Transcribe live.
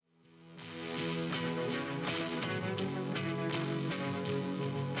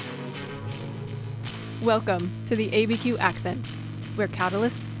Welcome to the ABQ Accent, where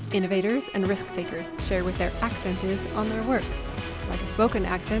catalysts, innovators, and risk takers share what their accent is on their work. Like a spoken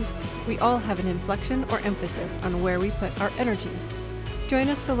accent, we all have an inflection or emphasis on where we put our energy. Join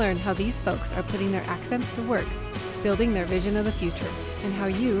us to learn how these folks are putting their accents to work, building their vision of the future, and how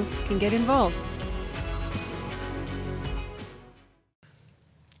you can get involved.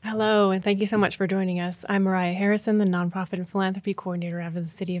 Hello, and thank you so much for joining us. I'm Mariah Harrison, the Nonprofit and Philanthropy Coordinator out of the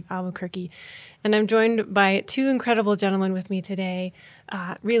city of Albuquerque, and I'm joined by two incredible gentlemen with me today.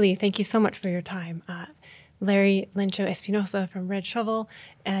 Really, thank you so much for your time. Larry Lencho Espinosa from Red Shovel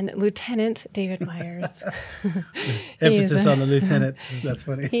and Lieutenant David Myers. Emphasis on the lieutenant. That's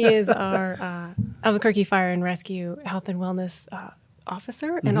funny. He is our Albuquerque Fire and Rescue Health and Wellness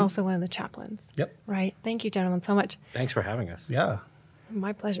Officer and also one of the chaplains. Yep. Right. Thank you, gentlemen, so much. Thanks for having us. Yeah.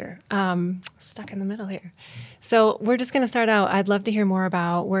 My pleasure. Stuck in the middle here. So we're just going to start out. I'd love to hear more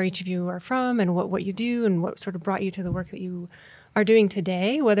about where each of you are from and what you do and what sort of brought you to the work that you are doing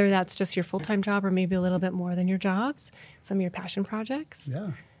today, whether that's just your full-time job or maybe a little bit more than your jobs, some of your passion projects.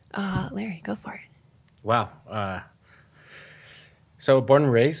 Yeah. Larry, go for it. Wow. So born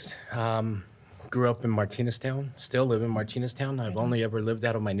and raised, grew up in Martineztown, still live in Martineztown. I've only ever lived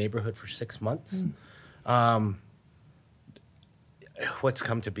out of my neighborhood for 6 months. What's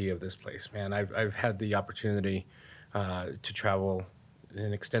come to be of this place, man? I've had the opportunity to travel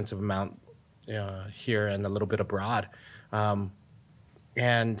an extensive amount here and a little bit abroad.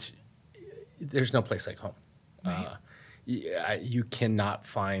 And there's no place like home. Right. You cannot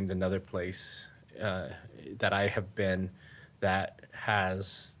find another place that I have been that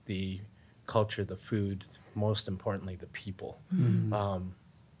has the culture, the food, most importantly, the people.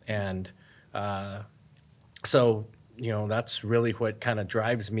 So, that's really what kind of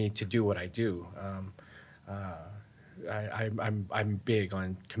drives me to do what I do. I'm big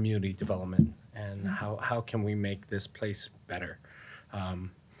on community development and how can we make this place better.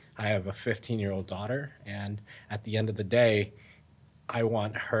 I have a 15-year-old daughter, and at the end of the day, I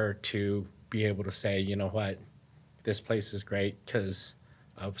want her to be able to say, you know what, this place is great because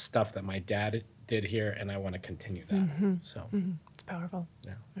of stuff that my dad did here, and I want to continue that. It's powerful.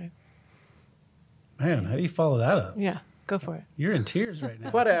 Yeah. Right. Man, how do you follow that up? Yeah, go for it. You're in tears right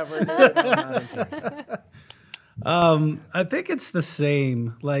now. Whatever. No, I'm not in tears. I think it's the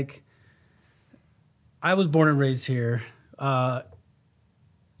same. Like, I was born and raised here,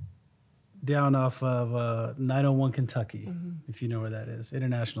 down off of 901 Kentucky, if you know where that is,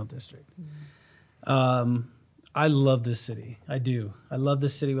 International District. I love this city. I do. I love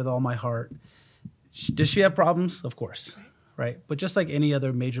this city with all my heart. Does she have problems? Of course, right? But just like any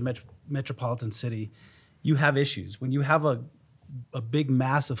other major metropolitan city, you have issues. When you have a big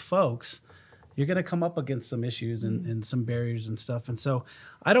mass of folks, you're going to come up against some issues and some barriers and stuff. And so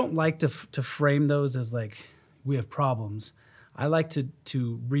I don't like to frame those as like we have problems. I like to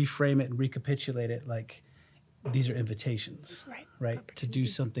reframe it and recapitulate it like these are invitations, right? To do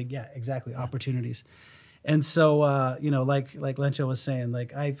something. Yeah, exactly. Yeah. Opportunities. And so, like Lencho was saying,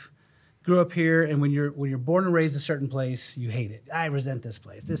 like I've grew up here, and when you're born and raised a certain place, you hate it. I resent this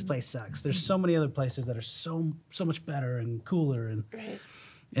place. This place sucks. There's so many other places that are so much better and cooler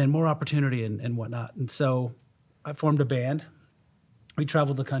and more opportunity and whatnot. And so I formed a band. We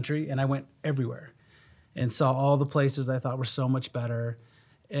traveled the country, and I went everywhere and saw all the places I thought were so much better.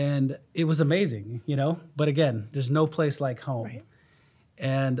 And it was amazing, But again, there's no place like home. Right.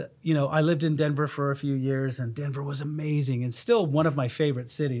 And, I lived in Denver for a few years, and Denver was amazing and still one of my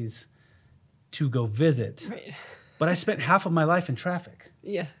favorite cities to go visit. Right. But I spent half of my life in traffic.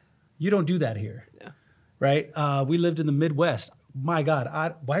 Yeah. You don't do that here. Yeah. Right? We lived in the Midwest. My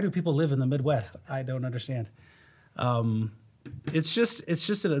God, why do people live in the Midwest? I don't understand. It's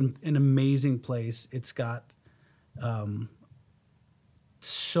just an amazing place. It's got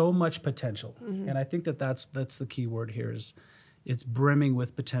so much potential, and I think that's the key word here. Is it's brimming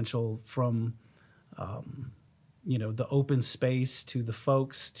with potential from the open space to the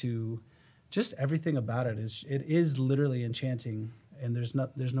folks to just everything about it. It is literally enchanting, and there's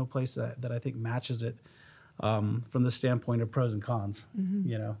no place that I think matches it from the standpoint of pros and cons.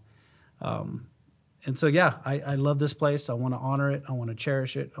 And so, yeah, I love this place. I want to honor it. I want to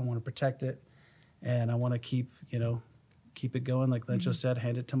cherish it. I want to protect it. And I want to keep it going. Like Lencho said,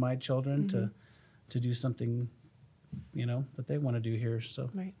 hand it to my children to do something, that they want to do here. So,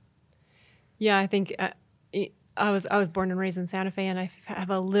 right. Yeah, I think I was born and raised in Santa Fe, and I have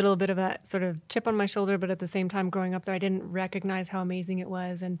a little bit of that sort of chip on my shoulder, but at the same time, growing up there, I didn't recognize how amazing it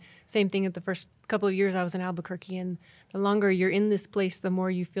was. And same thing at the first couple of years I was in Albuquerque, and the longer you're in this place, the more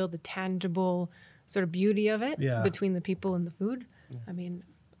you feel the tangible sort of beauty of it between the people and the food. Yeah. I mean,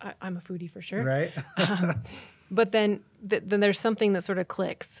 I'm a foodie for sure. Right. But then there's something that sort of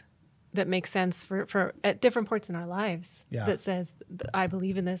clicks that makes sense for at different points in our lives that says, I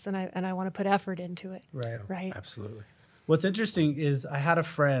believe in this and I want to put effort into it. Right. Right. Absolutely. What's interesting is I had a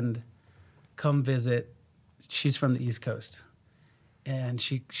friend come visit. She's from the East Coast. And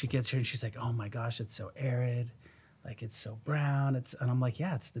she gets here and she's like, oh my gosh, it's so arid. Like it's so brown. And I'm like,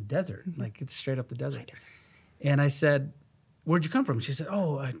 yeah, it's the desert. Like it's straight up the desert. And I said, where'd you come from? She said,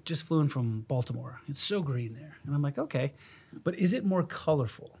 oh, I just flew in from Baltimore. It's so green there. And I'm like, okay, but is it more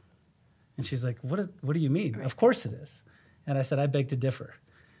colorful? And she's like, what do you mean? Right. Of course it is. And I said, I beg to differ.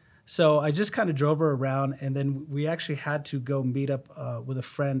 So I just kind of drove her around, and then we actually had to go meet up with a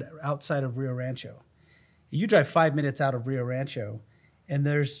friend outside of Rio Rancho. You drive 5 minutes out of Rio Rancho, and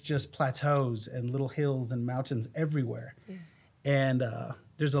there's just plateaus and little hills and mountains everywhere. Yeah. And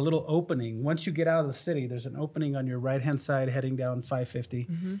there's a little opening. Once you get out of the city, there's an opening on your right-hand side heading down 550,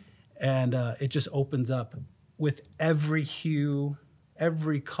 and it just opens up with every hue,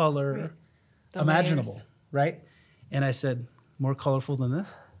 every color imaginable, layers. Right? And I said, more colorful than this?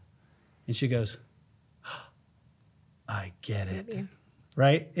 And she goes, I get it. Maybe.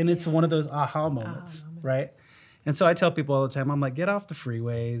 Right? And it's one of those aha moments, right? And so I tell people all the time, I'm like, get off the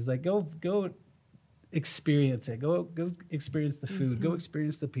freeways, like go experience it. Go experience the food, go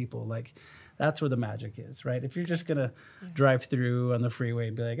experience the people. Like that's where the magic is, right? If you're just gonna drive through on the freeway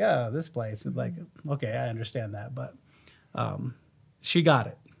and be like, oh, this place, it's like, okay, I understand that. But she got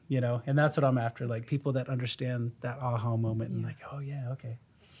it. And that's what I'm after, like people that understand that aha moment and like, oh yeah, okay.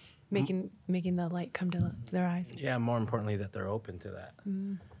 Making the light come to their eyes. Yeah, more importantly, that they're open to that.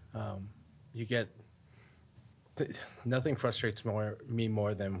 You get, nothing frustrates me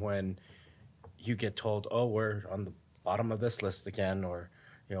more than when you get told, oh, we're on the bottom of this list again, or,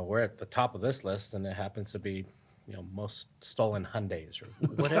 we're at the top of this list, and it happens to be, most stolen Hyundais, or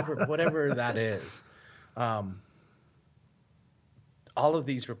whatever that is. All of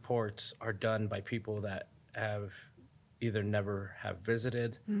these reports are done by people that have either never have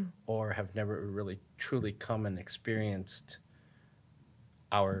visited or have never really truly come and experienced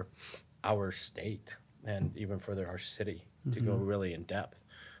our state, and even further our city, to go really in depth.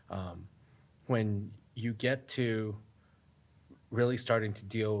 When you get to really starting to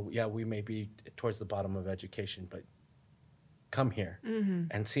deal, we may be towards the bottom of education, but come here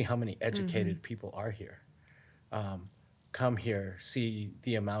and see how many educated people are here. Come here, see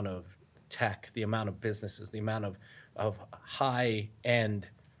the amount of tech, the amount of businesses, the amount of high-end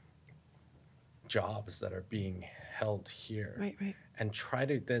jobs that are being held here. Right. And try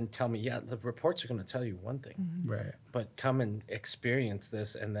to then tell me, the reports are going to tell you one thing. Right. But come and experience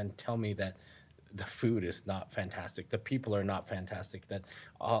this and then tell me that the food is not fantastic, the people are not fantastic, that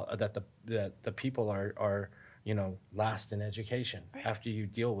the people are last in education after you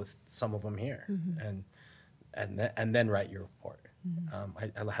deal with some of them here. And then write your report.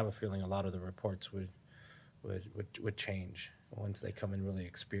 I have a feeling a lot of the reports would change once they come and really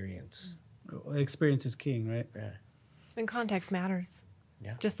experience. Experience is king, right? Yeah. And context matters.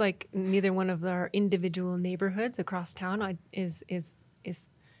 Yeah. Just like neither one of our individual neighborhoods across town is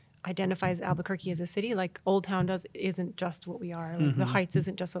identifies Albuquerque as a city. Like Old Town isn't just what we are. Like the Heights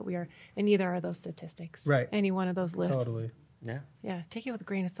isn't just what we are, and neither are those statistics. Right. Any one of those lists. Totally. Yeah. Yeah. Take it with a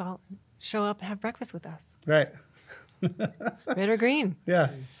grain of salt. Show up and have breakfast with us. Right. Red or green. Yeah.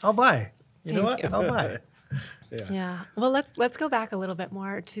 I'll buy. You know Thank what? you. I'll buy. Yeah. Well, let's go back a little bit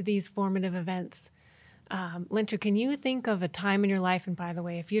more to these formative events. Lencho, can you think of a time in your life? And by the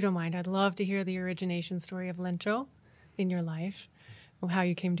way, if you don't mind, I'd love to hear the origination story of Lencho in your life, how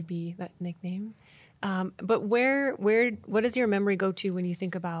you came to be that nickname. But what does your memory go to when you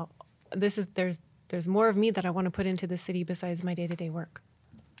think about there's more of me that I want to put into the city besides my day-to-day work?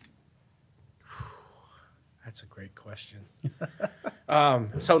 That's a great question.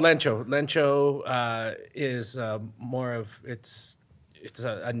 So Lencho is more of it's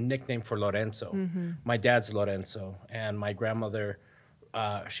a nickname for Lorenzo. My dad's Lorenzo, and my grandmother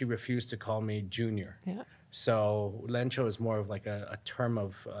she refused to call me Junior. Yeah. So Lencho is more of like a term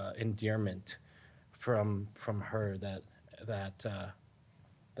of endearment from her that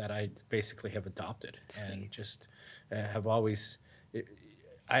I basically have adopted. Sweet. And just have always.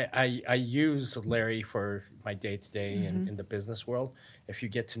 I use Larry for my day-to-day in the business world. If you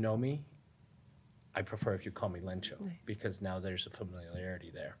get to know me, I prefer if you call me Lencho, because now there's a familiarity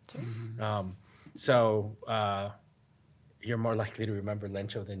there. So you're more likely to remember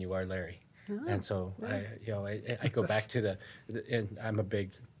Lencho than you are Larry. And so I go back to and I'm a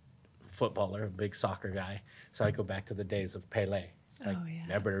big footballer, a big soccer guy. So I go back to the days of Pele. Like Oh,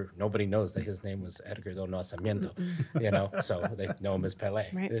 yeah. nobody knows that his name was Edgar del Nascimento, so they know him as Pele.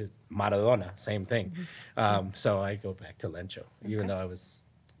 Right. Maradona, same thing. Sure. So I go back to Lencho, even Okay. though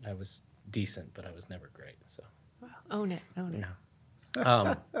I was decent, but I was never great. So Wow. Own it.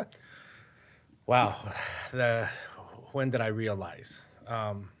 yeah. Wow. When did I realize?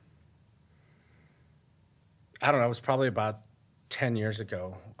 I don't know. It was probably about 10 years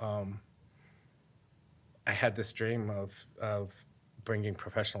ago. I had this dream of bringing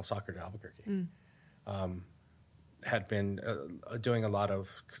professional soccer to Albuquerque. Had been doing a lot of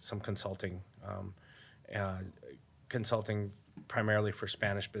some consulting, uh, consulting primarily for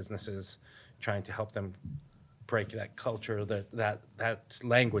Spanish businesses, trying to help them break that culture, that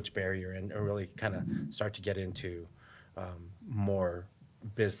language barrier, and really kind of start to get into more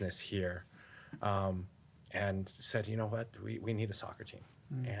business here. And said, you know what, we need a soccer team.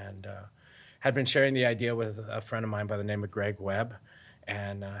 And had been sharing the idea with a friend of mine by the name of Greg Webb.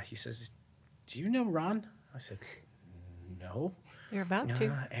 And he says, do you know Ron? I said, no. You're about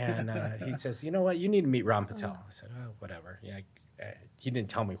to. And he says, you know what, you need to meet Ron Patel. I said, oh, whatever. Yeah, he didn't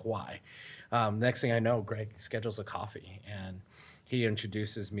tell me why. Next thing I know, Greg schedules a coffee. And he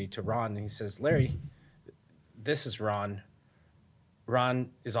introduces me to Ron. And he says, Larry, this is Ron. Ron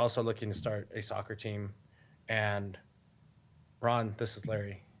is also looking to start a soccer team. And Ron, this is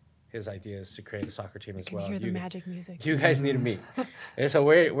Larry. His idea is to create a soccer team as well. Hear the magic music. You guys need to meet. And so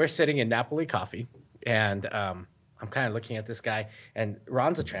we're sitting in Napoli Coffee, and I'm kind of looking at this guy. And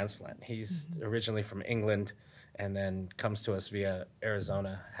Ron's a transplant. He's originally from England, and then comes to us via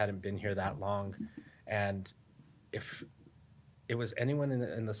Arizona. Hadn't been here that long, and if it was anyone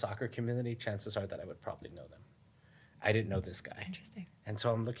in the soccer community, chances are that I would probably know them. I didn't know this guy. Interesting. And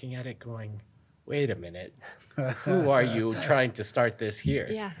so I'm looking at it going, wait a minute, who are you trying to start this here?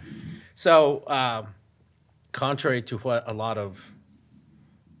 Yeah. So contrary to what a lot of,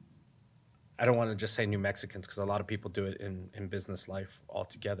 I don't want to just say New Mexicans, because a lot of people do it in business life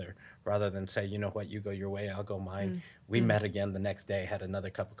altogether, rather than say, you know what, you go your way, I'll go mine. We met again the next day, had another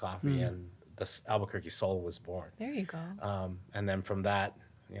cup of coffee, and the Albuquerque Soul was born. There you go. And then from that,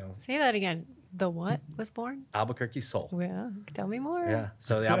 Say that again. The what was born? Albuquerque Soul. Well, tell me more. Yeah.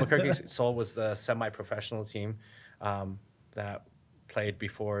 So the Albuquerque Soul was the semi-professional team that played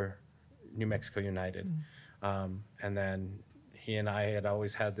before New Mexico United. And then he and I had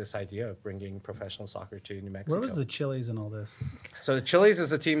always had this idea of bringing professional soccer to New Mexico. Where was the Chili's and all this? So the Chili's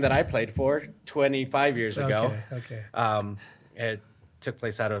is the team that I played for 25 years ago. Okay. It took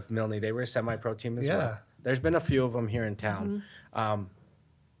place out of Milne. They were a semi-pro team as well. There's been a few of them here in town.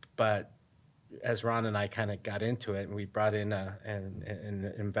 But as Ron and I kind of got into it, and we brought in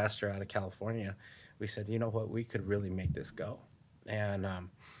an investor out of California, we said, you know what, we could really make this go. And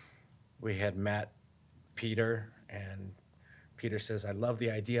we had met Peter, and Peter says, I love the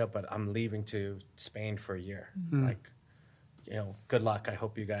idea, but I'm leaving to Spain for a year. Like, good luck. I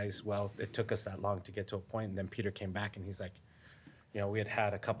hope you guys, it took us that long to get to a point. And then Peter came back, and he's like, we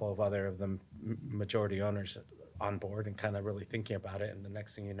had a couple of other of the majority owners on board and kind of really thinking about it. And the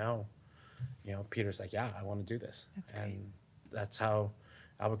next thing you know, Peter's like, yeah, I want to do this. That's great. And that's how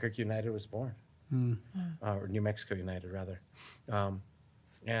Albuquerque United was born, or New Mexico United rather.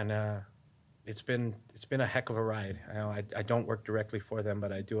 And it's been a heck of a ride. I don't work directly for them,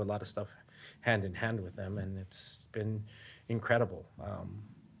 but I do a lot of stuff hand in hand with them, and it's been incredible.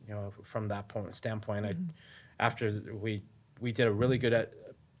 From that standpoint, after we did a really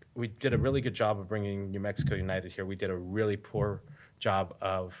good job of bringing New Mexico United here. We did a really poor job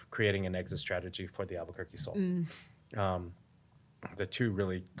of creating an exit strategy for the Albuquerque Soul. The two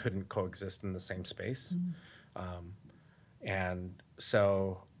really couldn't coexist in the same space. And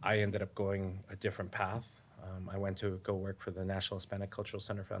so I ended up going a different path. I went to go work for the National Hispanic Cultural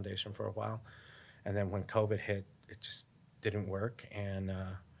Center Foundation for a while. And then when COVID hit, it just didn't work. And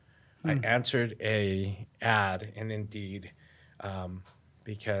I answered a ad in Indeed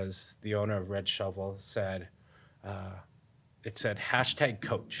because the owner of Red Shovel said, it said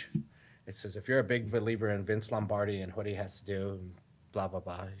 #coach. It says, if you're a big believer in Vince Lombardi and what he has to do, and blah, blah,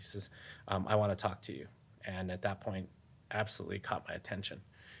 blah, he says, I want to talk to you. And at that point, absolutely caught my attention.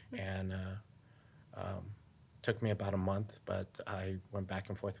 And took me about a month, but I went back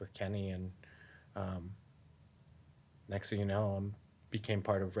and forth with Kenny, and next thing you know, became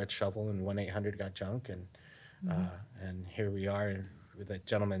part of Red Shovel and 1-800-GOT-JUNK, and here we are with a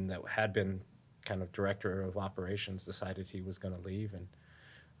gentleman that had been kind of director of operations decided he was going to leave, and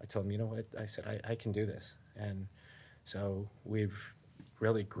I told him, you know what, I said, I can do this. And so we've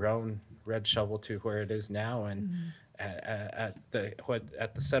really grown Red Shovel to where it is now, and at the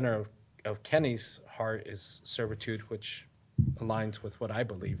center of Kenny's heart is servitude, which aligns with what I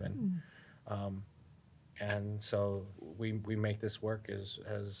believe in. And so we make this work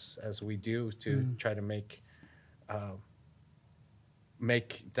as we do to try to make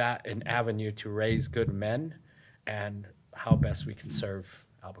that an avenue to raise good men and how best we can serve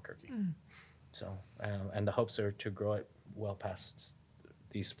Albuquerque. So, and the hopes are to grow it well past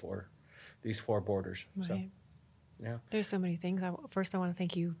these four borders. Right. So, yeah. There's so many things. First, I want to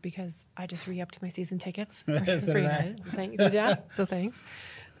thank you because I just re-upped my season tickets. So Free right. night. Good job. So thanks.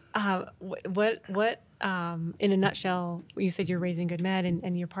 What in a nutshell, you said you're raising good men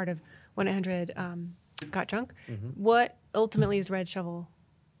and you're part of 1-800 Got Drunk. What ultimately is Red Shovel?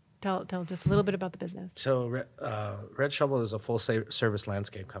 Tell just a little bit about the business. So Red Shovel is a full service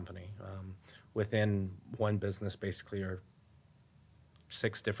landscape company. Within one business, basically, or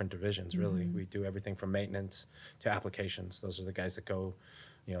 6 different divisions, really. We do everything from maintenance to applications. Those are the guys that go,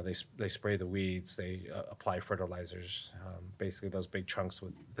 they spray the weeds, they apply fertilizers, basically those big trucks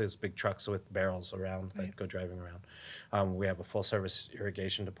with barrels around that go driving around. We have a full service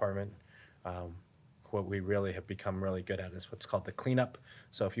irrigation department. What we really have become really good at is what's called the cleanup.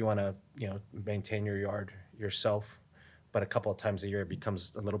 So if you want to, maintain your yard yourself, but a couple of times a year it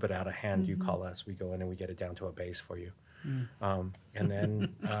becomes a little bit out of hand, you call us, we go in and we get it down to a base for you. And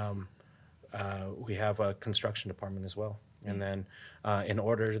then we have a construction department as well. And then in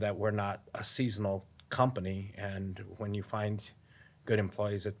order that we're not a seasonal company, and when you find good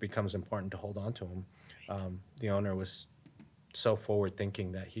employees, it becomes important to hold on to them. The owner was so forward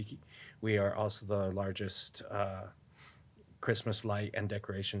thinking that we are also the largest Christmas light and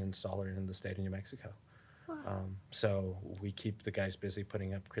decoration installer in the state of New Mexico. Wow. So we keep the guys busy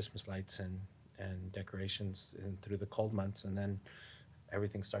putting up Christmas lights and decorations through the cold months, and then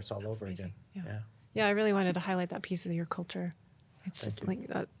everything starts all over amazing. again. Yeah, I really wanted to highlight that piece of your culture. It's just like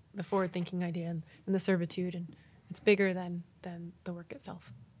the forward-thinking idea and the servitude, and it's bigger than the work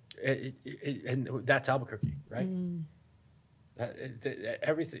itself. And that's Albuquerque, right?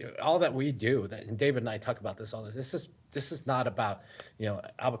 Everything, all that we do, and David and I talk about this all this. This is not about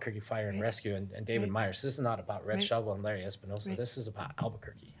Albuquerque Fire and Rescue and David Myers. This is not about Red Shovel and Larry Espinosa. This is about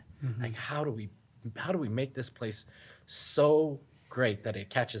Albuquerque. Like how do we make this place so great that it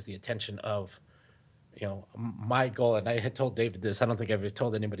catches the attention of my goal, and I had told David this. I don't think I've ever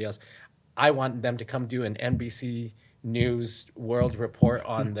told anybody else. I want them to come do an NBC News World Report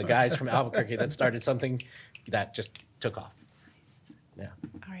on the guys from Albuquerque that started something that just took off. Yeah.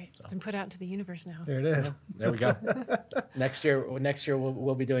 All right. It's been put out into the universe now. There it is. There we go. Next year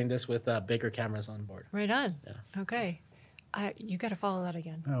we'll be doing this with bigger cameras on board. Right on. Yeah. Okay. You got to follow that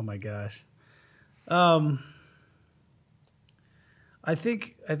again. Oh my gosh. I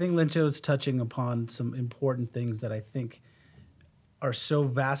think Lencho's touching upon some important things that I think are so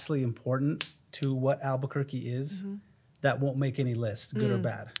vastly important to what Albuquerque is that won't make any list, good or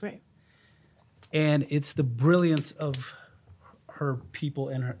bad. Right. And it's the brilliance of her people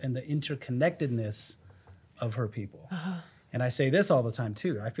and the interconnectedness of her people. And I say this all the time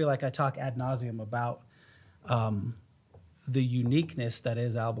too. I feel like I talk ad nauseum about the uniqueness that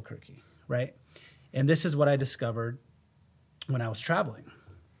is Albuquerque, right? And this is what I discovered when I was traveling.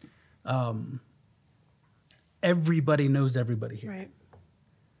 Everybody knows everybody here. Right.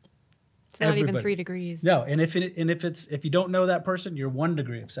 It's not even 3 degrees. No, and if you don't know that person, you're 1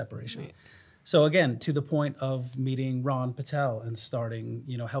 degree of separation. Right. So again, to the point of meeting Ron Patel and starting,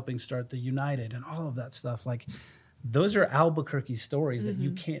 helping start the United and all of that stuff, like those are Albuquerque stories that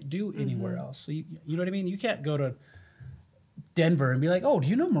you can't do anywhere else. So you know what I mean? You can't go to Denver and be like, oh, do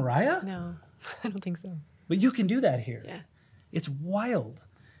you know Mariah? No, I don't think so. But you can do that here. Yeah. It's wild.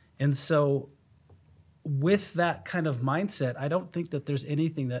 And so with that kind of mindset, I don't think that there's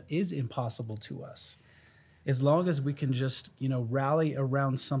anything that is impossible to us. As long as we can just, rally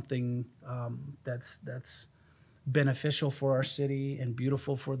around something that's beneficial for our city and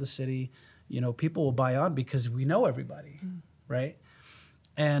beautiful for the city, people will buy on because we know everybody, right?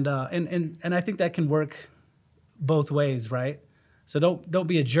 And I think that can work both ways, right? So don't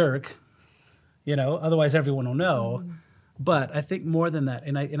be a jerk, otherwise everyone will know. But I think more than that,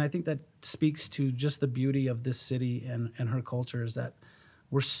 and I think that speaks to just the beauty of this city and her culture is that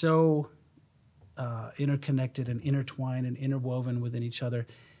we're so interconnected and intertwined and interwoven within each other.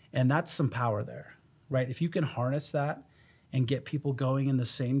 And that's some power there, right? If you can harness that and get people going in the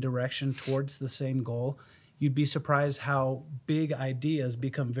same direction towards the same goal, you'd be surprised how big ideas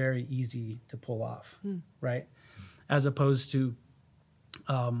become very easy to pull off, right? As opposed to,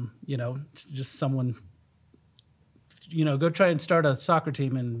 just someone, go try and start a soccer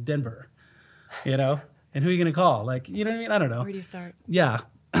team in Denver, and who are you going to call? Like, you know what I mean? I don't know. Where do you start? Yeah.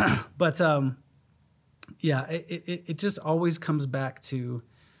 But Yeah, it just always comes back to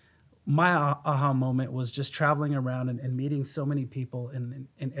my aha moment was just traveling around and meeting so many people, and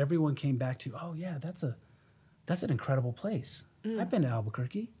everyone came back to, oh yeah, that's an incredible place. I've been to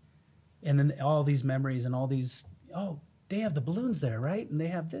Albuquerque, and then all these memories and all these, oh, they have the balloons there, right? And they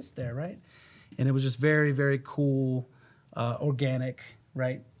have this there, right? And it was just very, very cool, organic,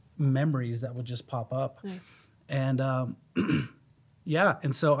 right, memories that would just pop up. Nice. And yeah,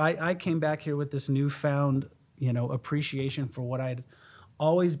 and so I came back here with this newfound, appreciation for what I'd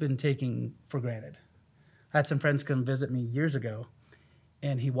always been taking for granted. I had some friends come visit me years ago,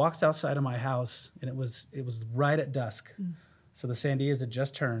 and he walks outside of my house, and it was right at dusk. So the Sandias had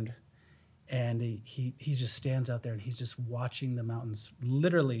just turned, and he just stands out there, and he's just watching the mountains.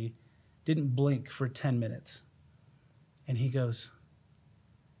 Literally didn't blink for 10 minutes. And he goes,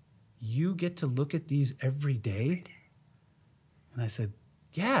 "You get to look at these every day?" And I said,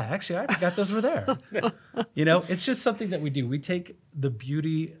 "Yeah, actually, I forgot those were there." It's just something that we do. We take the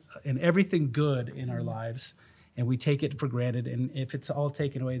beauty and everything good in our lives, and we take it for granted. And if it's all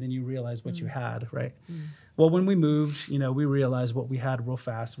taken away, then you realize what you had, right? Well, when we moved, we realized what we had real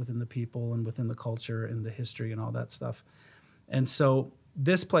fast within the people and within the culture and the history and all that stuff. And so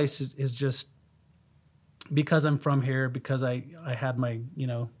this place is just, because I'm from here, because I had my,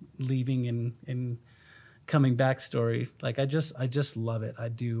 leaving and coming back story, like I just love it. I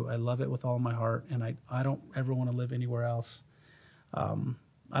do. I love it with all my heart, and I don't ever want to live anywhere else.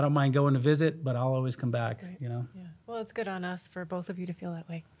 I don't mind going to visit, but I'll always come back, Right. Yeah. Well, it's good on us for both of you to feel that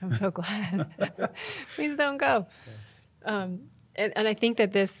way. I'm so glad. Please don't go. And I think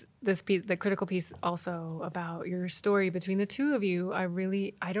that this piece, the critical piece also about your story between the two of you, I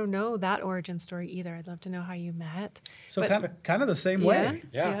don't know that origin story either. I'd love to know how you met. So kind of the same way.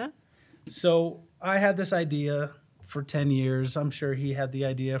 Yeah. So I had this idea for 10 years. I'm sure he had the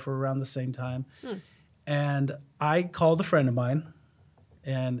idea for around the same time. And I called a friend of mine,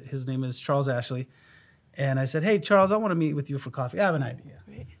 and his name is Charles Ashley. And I said, "Hey, Charles, I want to meet with you for coffee. I have an idea."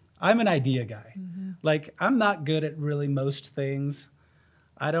 Right. I'm an idea guy. Like, I'm not good at really most things.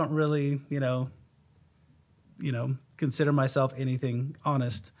 I don't really, consider myself anything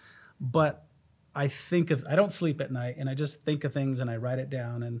honest. But I don't sleep at night, and I just think of things and I write it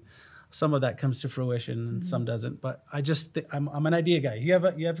down, and some of that comes to fruition and some doesn't. But I just, I'm an idea guy. You have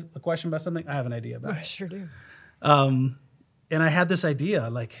a question about something? I have an idea about it. I sure do. And I had this idea,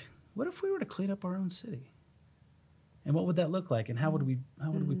 like, what if we were to clean up our own city? And what would that look like? And how would we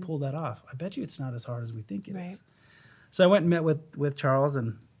pull that off? I bet you it's not as hard as we think it is. So I went and met with Charles,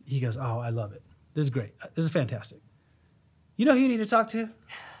 and he goes, "Oh, I love it. This is great. This is fantastic. You know who you need to talk to?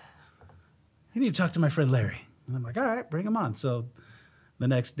 You need to talk to my friend Larry." And I'm like, "All right, bring him on." So the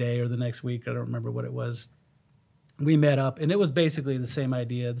next day or the next week, I don't remember what it was, we met up, and it was basically the same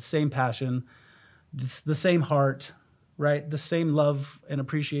idea, the same passion, just the same heart, right? The same love and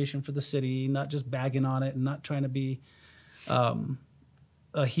appreciation for the city, not just bagging on it and not trying to be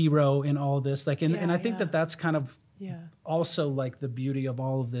a hero in all of this. And I think that that's kind of also like the beauty of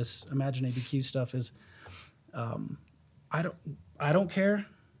all of this Imagine ABQ stuff is I don't care.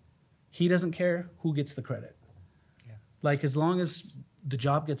 He doesn't care who gets the credit. Yeah. Like, as long as the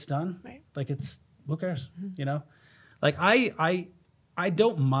job gets done, like, who cares? Like I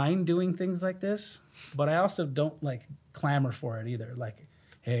don't mind doing things like this, but I also don't like clamor for it either. Like,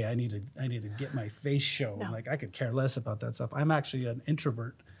 hey, I need to get my face shown. No. Like, I could care less about that stuff. I'm actually an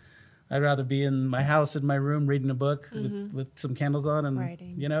introvert. I'd rather be in my house, in my room, reading a book with some candles on and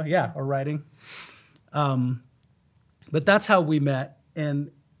writing. Or writing. But that's how we met,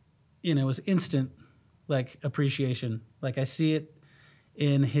 and it was instant, like, appreciation. Like, I see it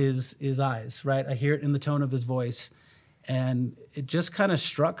in his eyes, right? I hear it in the tone of his voice. And it just kind of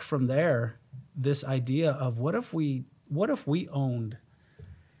struck from there, this idea of what if we owned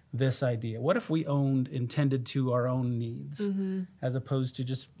this idea? What if we intended to our own needs, as opposed to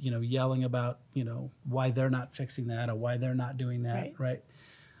just, yelling about, why they're not fixing that or why they're not doing that, right?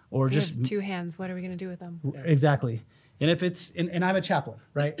 Or we just have two hands. What are we going to do with them? Exactly. And if it's, and I'm a chaplain,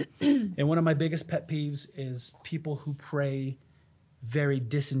 right? And one of my biggest pet peeves is people who pray very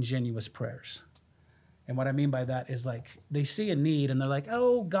disingenuous prayers. And what I mean by that is, like, they see a need and they're like,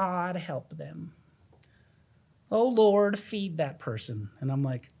 "Oh, God, help them. Oh, Lord, feed that person." And I'm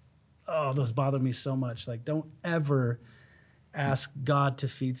like, oh, those bother me so much. Like, don't ever ask God to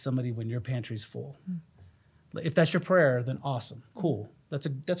feed somebody when your pantry's full. If that's your prayer, then awesome, cool. That's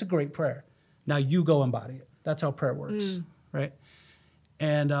a great prayer. Now you go embody it. That's how prayer works, right?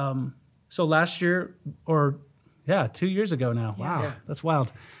 And so last year, 2 years ago now. Wow, that's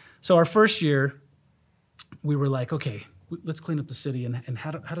wild. So our first year, we were like, okay, let's clean up the city, and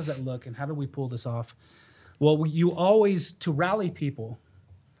how does that look, and how do we pull this off? Well, you always, to rally people,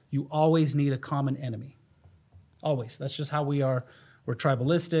 you always need a common enemy. Always. That's just how we are. We're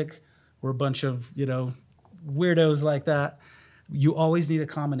tribalistic. We're a bunch of, weirdos like that. You always need a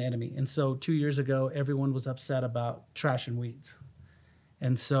common enemy. And so 2 years ago, everyone was upset about trash and weeds.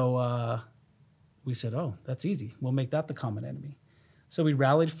 And so we said, oh, that's easy. We'll make that the common enemy. So we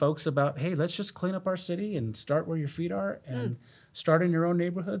rallied folks about, hey, let's just clean up our city and start where your feet are and start in your own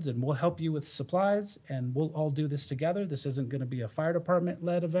neighborhoods, and we'll help you with supplies, and we'll all do this together. This isn't going to be a fire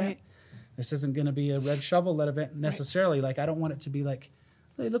department-led event. Right. This isn't going to be a red shovel-led event necessarily. Right. Like, I don't want it to be like,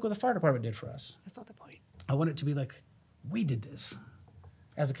 hey, look what the fire department did for us. That's not the point. I want it to be like, we did this.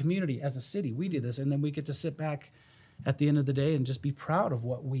 As a community, as a city, we did this. And then we get to sit back at the end of the day and just be proud of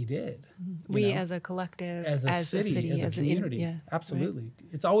what we did. We as a collective, as a city, as a community. Absolutely. Right.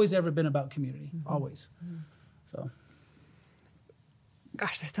 It's always ever been about community, always. So.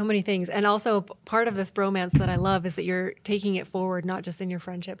 Gosh, there's so many things. And also part of this bromance that I love is that you're taking it forward, not just in your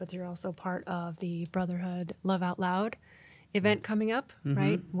friendship, but you're also part of the Brotherhood Love Out Loud event coming up,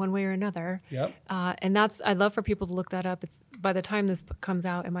 right? One way or another. Yep. And I'd love for people to look that up. It's by the time this comes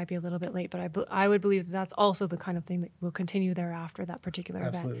out, it might be a little bit late, but I would believe that's also the kind of thing that will continue thereafter that particular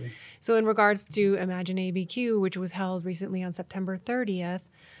event. So in regards to Imagine ABQ, which was held recently on September 30th,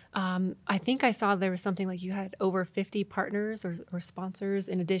 I think I saw there was something like you had over 50 partners or sponsors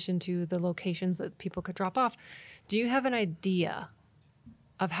in addition to the locations that people could drop off. Do you have an idea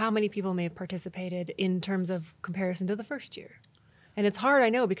of how many people may have participated in terms of comparison to the first year? And it's hard, I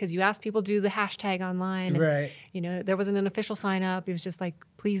know, because you ask people to do the hashtag online. And, right. There wasn't an official sign up. It was just like,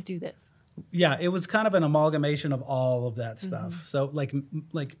 please do this. Yeah, it was kind of an amalgamation of all of that stuff. So like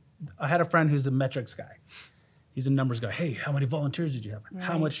I had a friend who's a metrics guy. He's a numbers guy. Hey, how many volunteers did you have? Right.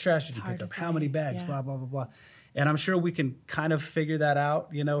 How much trash did you pick up? How many bags? Blah, blah, blah, blah. And I'm sure we can kind of figure that out,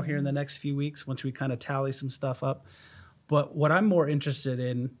 here in the next few weeks once we kind of tally some stuff up. But what I'm more interested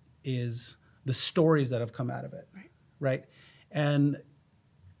in is the stories that have come out of it, right? And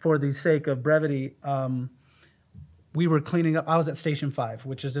for the sake of brevity, we were cleaning up. I was at Station 5,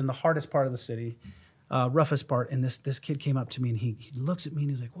 which is in the hardest part of the city, roughest part. And this kid came up to me, and he looks at me,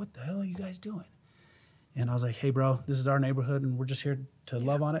 and he's like, what the hell are you guys doing? And I was like, hey, bro, this is our neighborhood, and we're just here to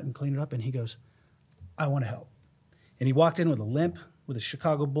love on it and clean it up. And he goes, I want to help. And he walked in with a limp, with a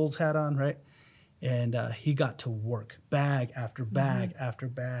Chicago Bulls hat on, right? And he got to work, bag after bag after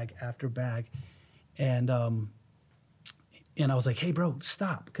bag after bag. And I was like, hey, bro,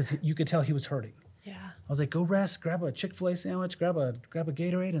 stop, because you could tell he was hurting. Yeah. I was like, go rest, grab a Chick-fil-A sandwich, grab a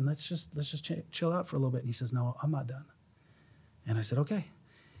Gatorade, and let's just chill out for a little bit. And he says, no, I'm not done. And I said, okay.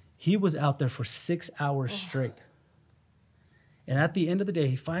 He was out there for 6 hours straight. And at the end of the day,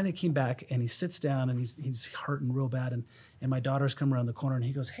 he finally came back, and he sits down, and he's hurting real bad. And my daughters come around the corner, and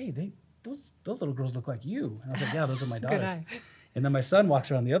he goes, hey, those little girls look like you. And I was like, yeah, those are my daughters. Good eye. And then my son walks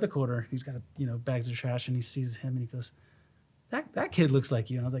around the other corner. He's got bags of trash, and he sees him, and he goes, that kid looks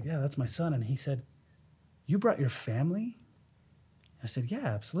like you. And I was like, yeah, that's my son. And he said, you brought your family? I said, yeah,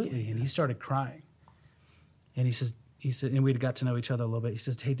 absolutely. Yeah. And he started crying. And he said, and we got to know each other a little bit. He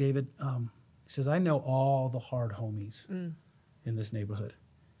says, hey, David, he says, I know all the hard homies in this neighborhood.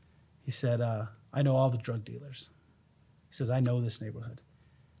 He said, I know all the drug dealers. He says, I know this neighborhood.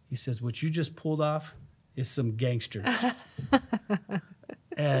 He says, what you just pulled off is some gangsters.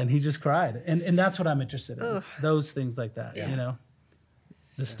 And he just cried. And that's what I'm interested in. Ugh. Those things like that,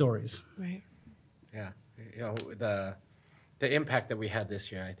 the stories. Right. Yeah. The impact that we had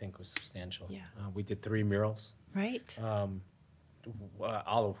this year, I think, was substantial. Yeah. We did 3 murals. Right. All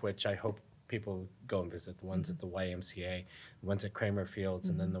of which I hope people go and visit. The ones at the YMCA, the ones at Kramer Fields,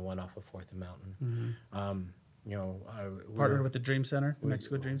 and then the one off of 4th and Mountain. Partnered with the Dream Center, the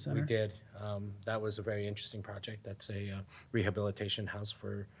Mexico Dream Center. We did. That was a very interesting project. That's a rehabilitation house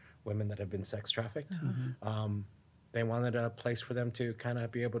for women that have been sex trafficked. They wanted a place for them to kind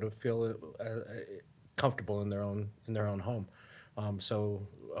of be able to feel comfortable in their own home. So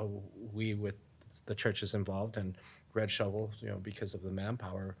we, with the churches involved and Red Shovel, because of the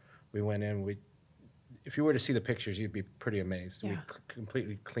manpower, we went in. If you were to see the pictures, you'd be pretty amazed. Yeah. We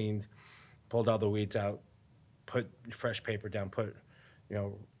completely cleaned, pulled all the weeds out, put fresh paper down,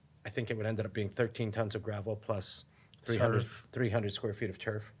 I think it would end up being 13 tons of gravel plus 300 square feet of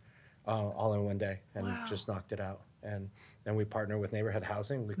turf, all in one day, and just knocked it out. And then we partner with Neighborhood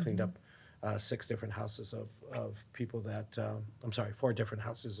Housing. We cleaned up 6 different houses of people that, 4 different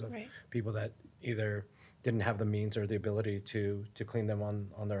houses of people that either didn't have the means or the ability to clean them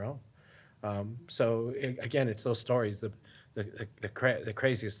on their own. Again, it's those stories. The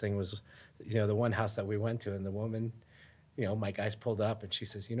craziest thing was, the one house that we went to, and the woman my guys pulled up and she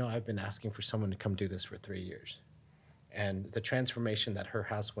says, I've been asking for someone to come do this for 3 years. And the transformation that her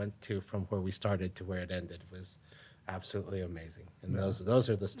house went to from where we started to where it ended was absolutely amazing. And those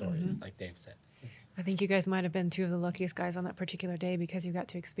are the stories, like Dave said. I think you guys might have been two of the luckiest guys on that particular day because you got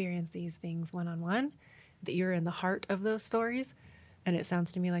to experience these things one-on-one, that you're in the heart of those stories. And it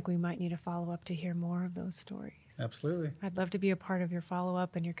sounds to me like we might need a follow-up to hear more of those stories. Absolutely. I'd love to be a part of your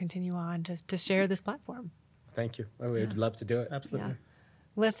follow-up and your continue on to share this platform. Thank you. We'd love to do it. Absolutely. Yeah.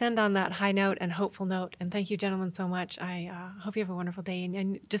 Let's end on that high note and hopeful note. And thank you, gentlemen, so much. I hope you have a wonderful day.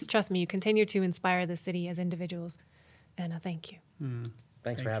 And just trust me, you continue to inspire the city as individuals. And thank you.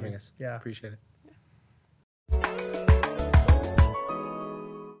 Thanks for having us. Yeah. Appreciate it.